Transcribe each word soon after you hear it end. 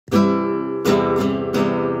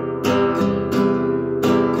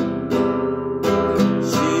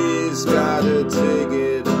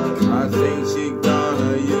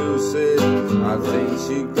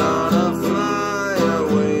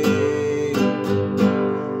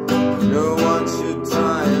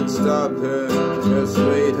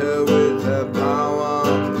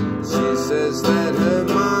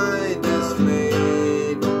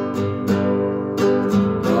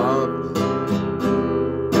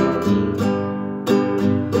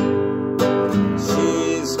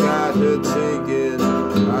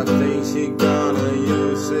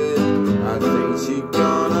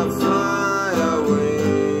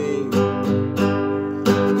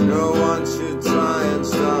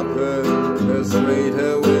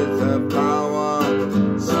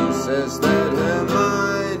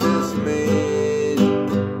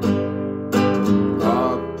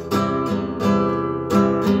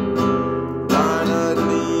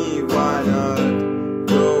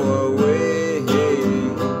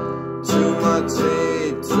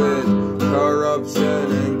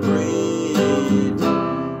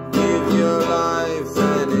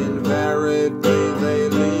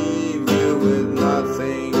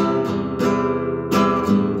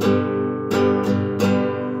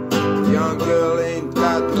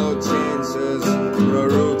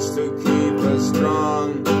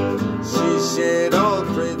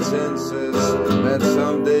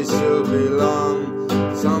someday she'll belong.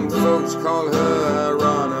 Some folks call her a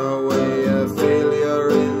runaway, a failure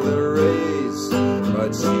in the race,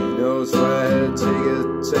 but she knows where her ticket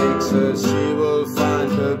takes her. She will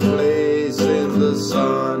find her place in the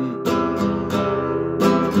sun.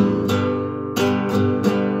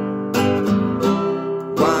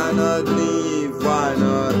 Why not leave? Why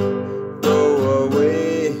not go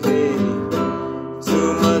away?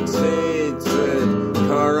 Too much hatred,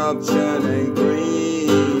 corruption and greed.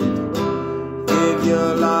 Give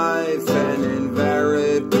your life and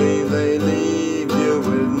invariably they leave you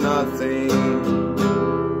with nothing.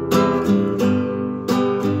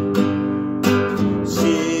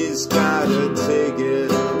 She's got a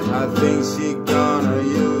ticket, I think she gonna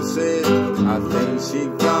use it. I think she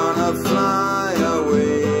gonna fly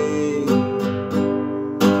away.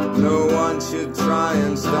 No one should try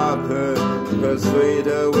and stop her, persuade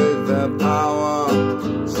her with their power.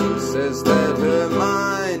 She says that her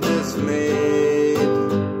mind is made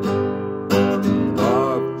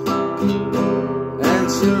up, and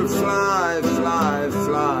she'll fly, fly,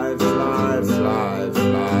 fly, fly, fly,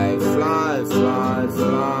 fly, fly, fly,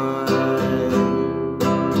 fly,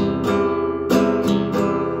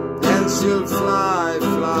 and she'll fly.